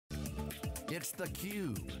It's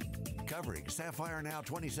theCUBE, covering Sapphire Now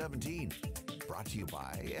 2017. Brought to you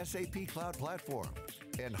by SAP Cloud Platform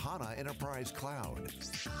and HANA Enterprise Cloud.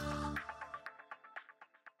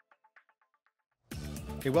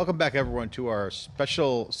 Hey, welcome back everyone to our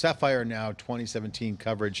special Sapphire Now 2017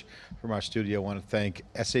 coverage from our studio. I want to thank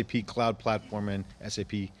SAP Cloud Platform and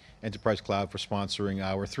SAP Enterprise Cloud for sponsoring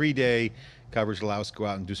our 3-day coverage, allow us to go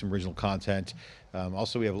out and do some original content.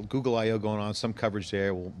 Also we have Google I/O going on, some coverage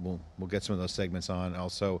there. We'll get some of those segments on.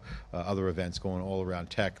 Also other events going all around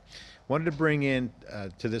tech. Wanted to bring in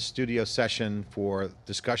to this studio session for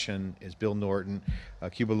discussion is Bill Norton,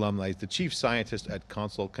 CUBE alumni. He's the chief scientist at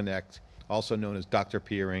Console Connect, also known as Dr.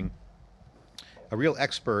 Peering, a real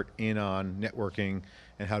expert on networking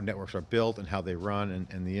and how networks are built and how they run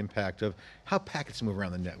and the impact of how packets move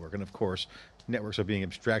around the network. And of course, networks are being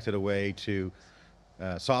abstracted away to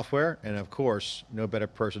software, and of course, no better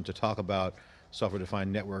person to talk about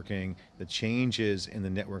software-defined networking, the changes in the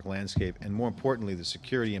network landscape, and more importantly, the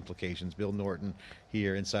security implications. Bill Norton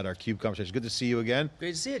here inside our CUBE conversation. Good to see you again.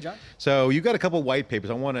 Great to see you, John. So you got a couple white papers.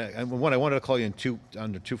 I wanted to call you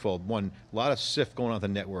under twofold. One, a lot of SIF going on the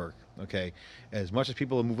network. Okay, as much as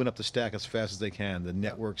people are moving up the stack as fast as they can, the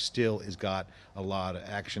network still has got a lot of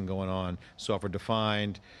action going on.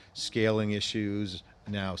 Software-defined, scaling issues,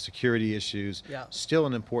 now security issues. Yeah. Still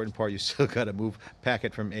an important part. You still got to move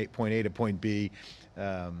packet from point A to point B.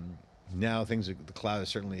 Now the cloud has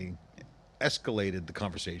certainly escalated the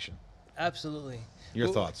conversation. Absolutely. Your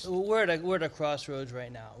thoughts? We're at a crossroads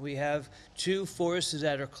right now. We have two forces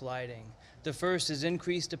that are colliding. The first is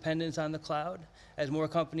increased dependence on the cloud, as more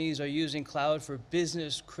companies are using cloud for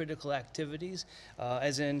business critical activities,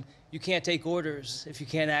 as in you can't take orders if you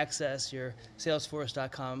can't access your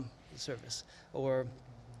Salesforce.com service. Or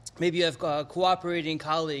maybe you have cooperating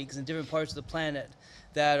colleagues in different parts of the planet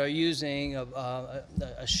that are using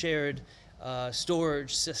a shared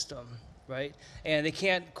storage system, right? And they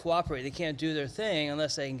can't cooperate, they can't do their thing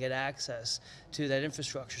unless they can get access to that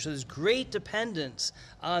infrastructure. So there's great dependence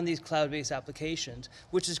on these cloud-based applications,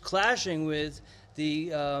 which is clashing with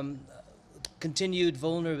the continued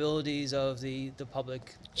vulnerabilities of the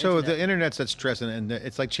public So internet. the internet's at stress, and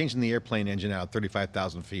it's like changing the airplane engine out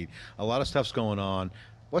 35,000 feet. A lot of stuff's going on.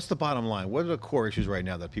 What's the bottom line? What are the core issues right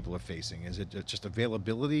now that people are facing? Is it just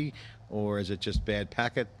availability, or is it just bad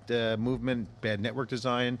packet movement, bad network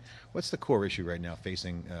design? What's the core issue right now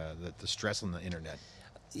facing the stress on the internet?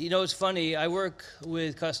 You know, it's funny, I work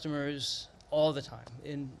with customers all the time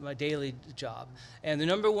in my daily job. And the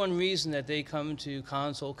number one reason that they come to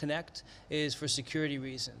Console Connect is for security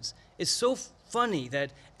reasons. It's so funny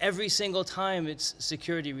that every single time it's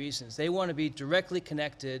security reasons. They want to be directly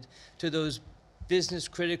connected to those business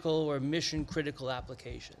critical or mission critical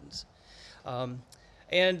applications.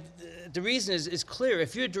 And the reason is clear.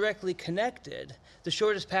 If you're directly connected, the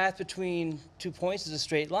shortest path between 2 points is a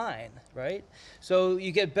straight line, right? So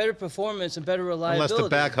you get better performance and better reliability.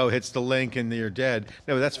 Unless the backhoe hits the link and you're dead.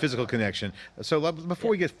 No, that's physical connection. So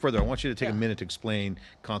before we get further, I want you to take a minute to explain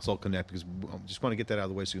Console Connect, because I just want to get that out of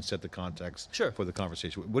the way so you can set the context for the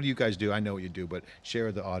conversation. What do you guys do? I know what you do, but share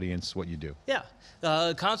with the audience what you do. Yeah,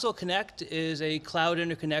 Console Connect is a cloud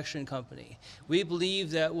interconnection company. We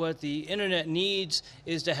believe that what the internet needs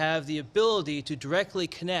is to have the ability to directly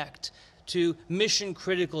connect to mission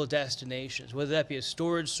critical destinations, whether that be a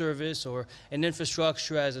storage service or an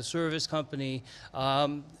infrastructure as a service company.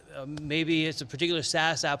 Maybe it's a particular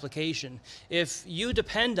SaaS application. If you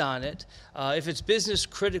depend on it, if it's business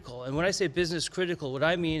critical, and when I say business critical, what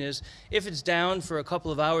I mean is if it's down for a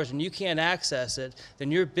couple of hours and you can't access it,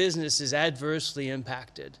 then your business is adversely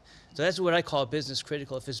impacted. So that's what I call business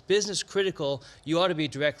critical. If it's business critical, you ought to be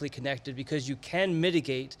directly connected because you can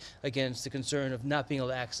mitigate against the concern of not being able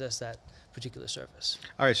to access that particular service.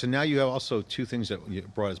 All right, so now you have also two things that you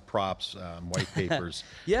brought as props, white papers.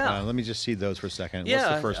 Yeah. Let me just see those for a second. Yeah,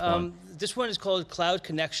 what's the first one? This one is called Cloud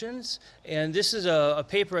Connections, and this is a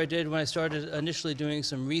paper I did when I started initially doing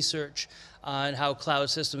some research on how cloud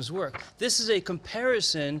systems work. This is a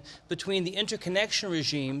comparison between the interconnection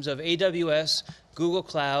regimes of AWS, Google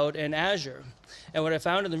Cloud, and Azure. And what I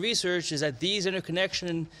found in the research is that these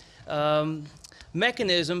interconnection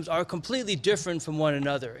mechanisms are completely different from one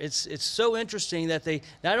another. It's so interesting that they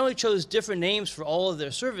not only chose different names for all of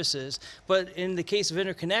their services, but in the case of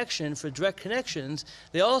interconnection, for direct connections,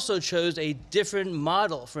 they also chose a different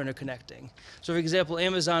model for interconnecting. So for example,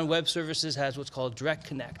 Amazon Web Services has what's called Direct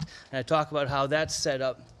Connect, and I talk about how that's set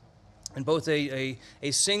up in both a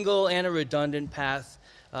single and a redundant path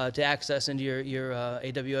to access into your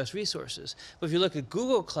AWS resources. But if you look at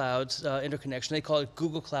Google Cloud's interconnection, they call it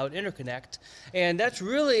Google Cloud Interconnect, and that's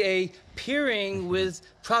really a peering with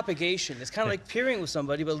propagation. It's kind of like peering with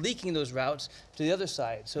somebody, but leaking those routes to the other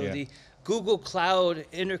side. So the Google Cloud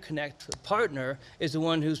Interconnect partner is the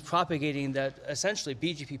one who's propagating that essentially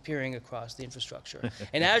BGP peering across the infrastructure.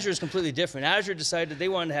 And Azure is completely different. Azure decided they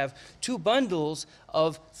wanted to have 2 bundles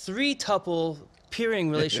of 3-tuple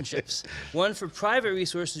peering relationships. One for private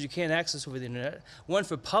resources you can't access over the internet, one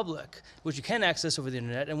for public, which you can access over the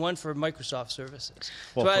internet, and one for Microsoft services.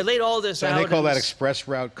 Well, so I laid all this out. And they call that express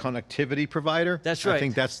route connectivity provider? That's right. I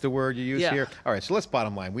think that's the word you use here. All right, so let's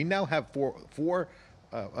bottom line. We now have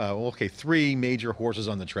 3 major horses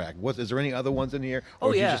on the track. Is there any other ones in here?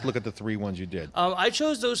 Or did you just look at the 3 ones you did? I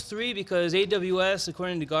chose those 3 because AWS,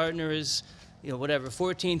 according to Gartner, is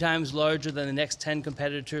 14 times larger than the next 10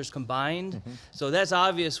 competitors combined. So that's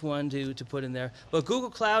obvious one to put in there. But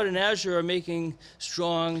Google Cloud and Azure are making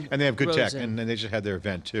strong And they have good tech, and they just had their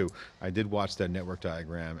event too. I did watch that network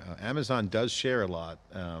diagram. Amazon does share a lot.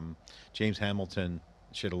 James Hamilton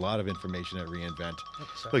shared a lot of information at reInvent.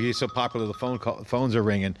 Look, he's so popular, the phones are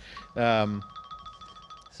ringing.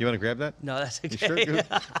 You want to grab that? No, that's okay. You sure?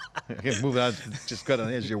 Okay, move on. Just cut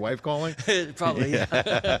on. Is your wife calling? Probably,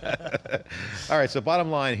 All right, so bottom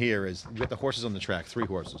line here is we got the horses on the track, 3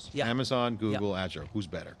 horses. Yeah. Amazon, Google, Azure. Who's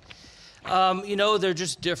better? They're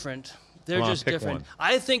just different. They're just different. One.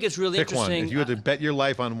 I think it's really interesting. Pick one. If you had to bet your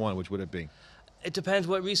life on one, which would it be? It depends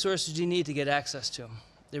what resources you need to get access to.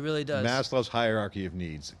 It really does. Maslow's hierarchy of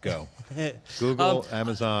needs. Go. Google,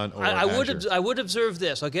 Amazon, or Azure. I would observe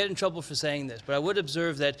this. I'll get in trouble for saying this, but I would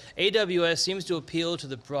observe that AWS seems to appeal to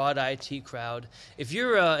the broad IT crowd. If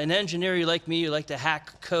you're an engineer, you like me, you like to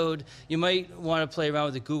hack code, you might want to play around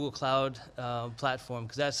with the Google Cloud platform,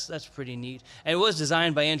 because that's pretty neat. And it was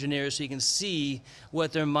designed by engineers, so you can see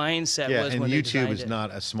what their mindset was when they designed it. And YouTube is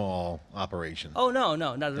not a small operation. Oh, no,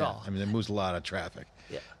 not at all. I mean, it moves a lot of traffic.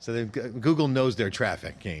 Yeah. So Google knows their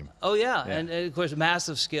traffic game. Oh yeah, and of course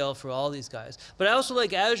massive scale for all these guys. But I also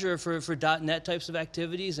like Azure for .NET types of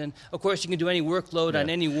activities, and of course you can do any workload on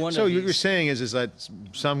any one of these. So what you're saying is that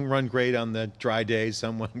some run great on the dry days,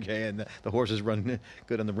 some run okay, and the horses run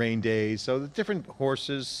good on the rain days. So the different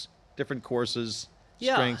horses, different courses,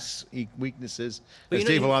 strengths, weaknesses. As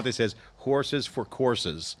Dave Vellante says, horses for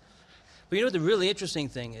courses. But you know what the really interesting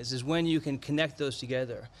thing is when you can connect those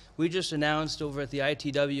together. We just announced over at the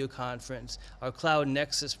ITW conference our Cloud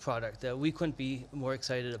Nexus product that we couldn't be more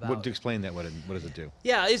excited about. To explain that, what does it do?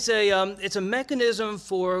 Yeah, it's a mechanism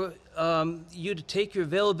for you to take your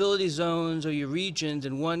availability zones or your regions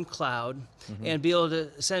in one cloud and be able to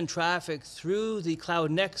send traffic through the Cloud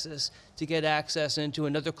Nexus to get access into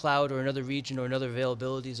another cloud or another region or another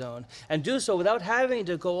availability zone, and do so without having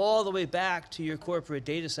to go all the way back to your corporate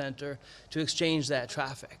data center to exchange that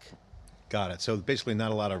traffic. Got it. So basically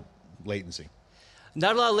not a lot of latency.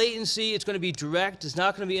 Not a lot of latency. It's going to be direct. It's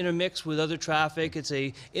not going to be intermixed with other traffic. It's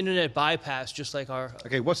a internet bypass, just like our.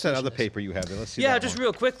 Okay, what's that other paper you have there? Let's see. Yeah, just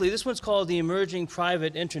real quickly. This one's called the Emerging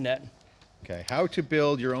Private Internet. Okay, how to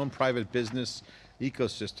build your own private business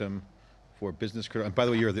ecosystem for business critical. And by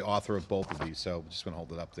the way, you're the author of both of these, so I'm just going to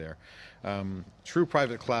hold it up there. True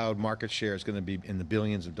private cloud market share is going to be in the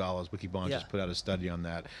billions of dollars. Wikibon just put out a study on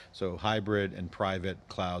that. So hybrid and private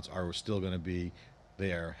clouds are still going to be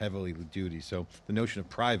there, heavily duty. So the notion of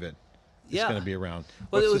private is going to be around.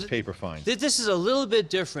 What's this paper find? This is a little bit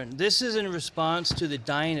different. This is in response to the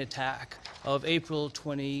Dyn attack of April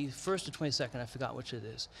 21st or 22nd, I forgot which it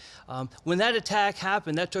is. When that attack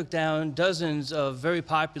happened, that took down dozens of very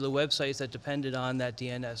popular websites that depended on that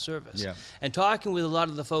DNS service. Yeah. And talking with a lot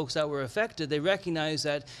of the folks that were affected, they recognized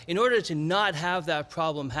that in order to not have that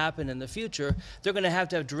problem happen in the future, they're going to have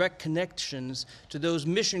direct connections to those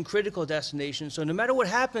mission critical destinations. So no matter what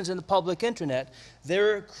happens in the public internet,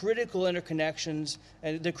 their critical interconnections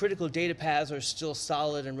and the critical data paths are still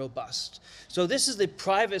solid and robust. So this is the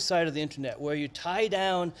private side of the internet, where you tie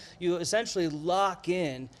down, you essentially lock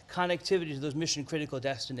in connectivity to those mission critical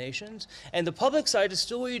destinations. And the public side is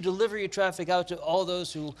still where you deliver your traffic out to all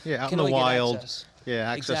those who out in can the only wild. get access.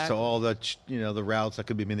 Yeah, access to all the the routes that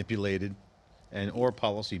could be manipulated, or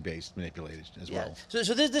policy-based manipulated as well.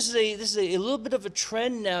 So this is a little bit of a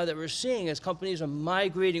trend now that we're seeing as companies are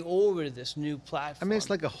migrating over to this new platform. I mean, it's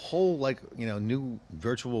like a whole new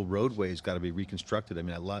virtual roadways got to be reconstructed. I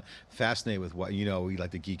mean, fascinated with what we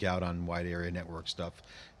like to geek out on wide area network stuff.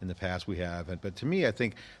 In the past we have, but to me, I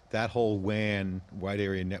think that whole WAN wide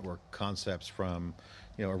area network concepts from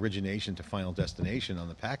origination to final destination on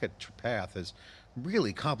the packet path is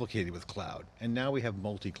really complicated with cloud, and now we have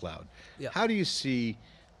multi-cloud. Yeah. How do you see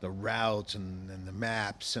the routes and the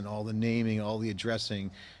maps and all the naming, all the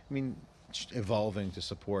addressing, I mean, evolving to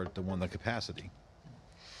support the capacity?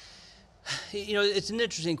 You know, it's an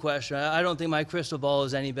interesting question. I don't think my crystal ball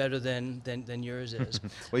is any better than yours is.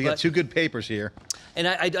 Well, you got two good papers here. And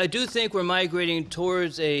I do think we're migrating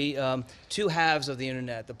towards a two halves of the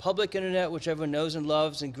internet. The public internet, which everyone knows and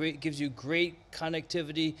loves and gives you great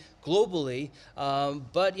connectivity globally.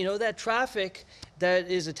 But you know, that traffic that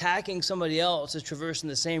is attacking somebody else is traversing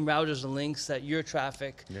the same routers and links that your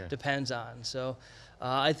traffic depends on. So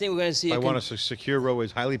I think we're going to see. I want a secure roadway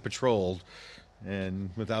is highly patrolled and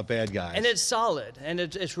without bad guys. And it's solid, and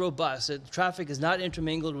it's robust. Traffic is not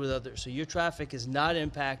intermingled with others, so your traffic is not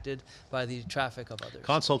impacted by the traffic of others.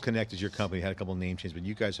 Console Connect is your company, had a couple of name changes, but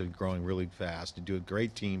you guys are growing really fast. You do a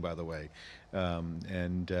great team, by the way.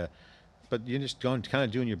 But you're just going, kind of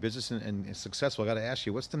doing your business and it's successful. I got to ask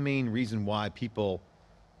you, what's the main reason why people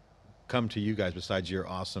come to you guys besides your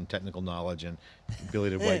awesome technical knowledge and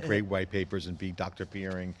ability to write great white papers and be Dr.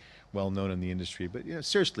 Peering, well known in the industry? But you know,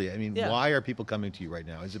 seriously, I mean, why are people coming to you right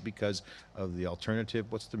now? Is it because of the alternative?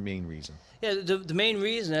 What's the main reason? Yeah, the main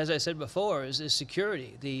reason, as I said before, is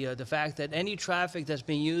security. The fact that any traffic that's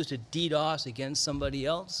being used to DDoS against somebody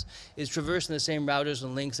else is traversing the same routers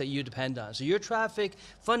and links that you depend on. So your traffic,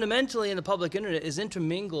 fundamentally in the public internet, is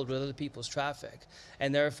intermingled with other people's traffic,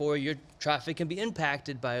 and therefore your traffic can be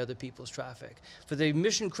impacted by other people's traffic. For the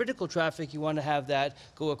mission-critical traffic, you want to have that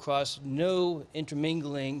go across no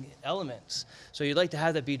intermingling elements. So you'd like to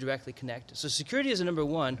have that be directly connected. So security is number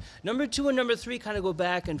one. Number two and number three kind of go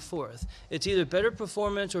back and forth. It's either better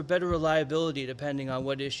performance or better reliability, depending on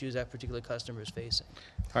what issues that particular customer is facing.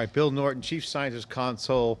 All right, Bill Norton, Chief Scientist,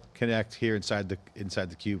 Console Connect, here inside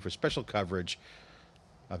the Cube for special coverage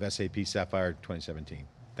of SAP Sapphire 2017.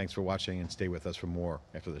 Thanks for watching, and stay with us for more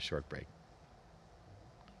after this short break.